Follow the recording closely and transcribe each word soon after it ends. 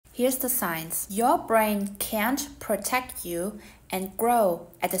Here's the science. Your brain can't protect you and grow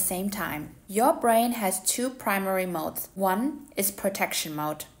at the same time. Your brain has two primary modes. One is protection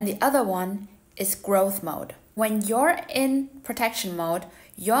mode, and the other one is growth mode. When you're in protection mode,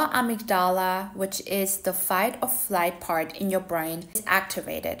 your amygdala, which is the fight or flight part in your brain, is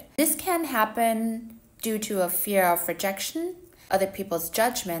activated. This can happen due to a fear of rejection, other people's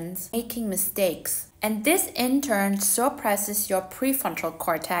judgments, making mistakes. And this in turn suppresses your prefrontal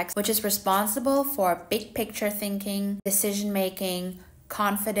cortex, which is responsible for big picture thinking, decision making,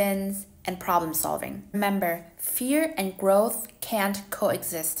 confidence, and problem solving. Remember, fear and growth can't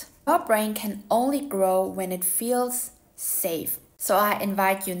coexist. Your brain can only grow when it feels safe. So I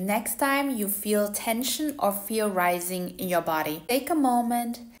invite you next time you feel tension or fear rising in your body. Take a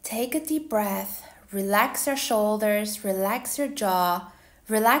moment, take a deep breath, relax your shoulders, relax your jaw,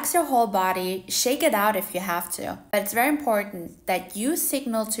 relax your whole body, shake it out if you have to. But it's very important that you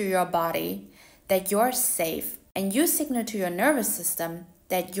signal to your body that you're safe, and you signal to your nervous system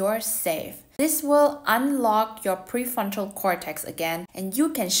that you're safe. This will unlock your prefrontal cortex again, and you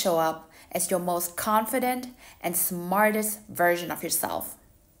can show up as your most confident and smartest version of yourself.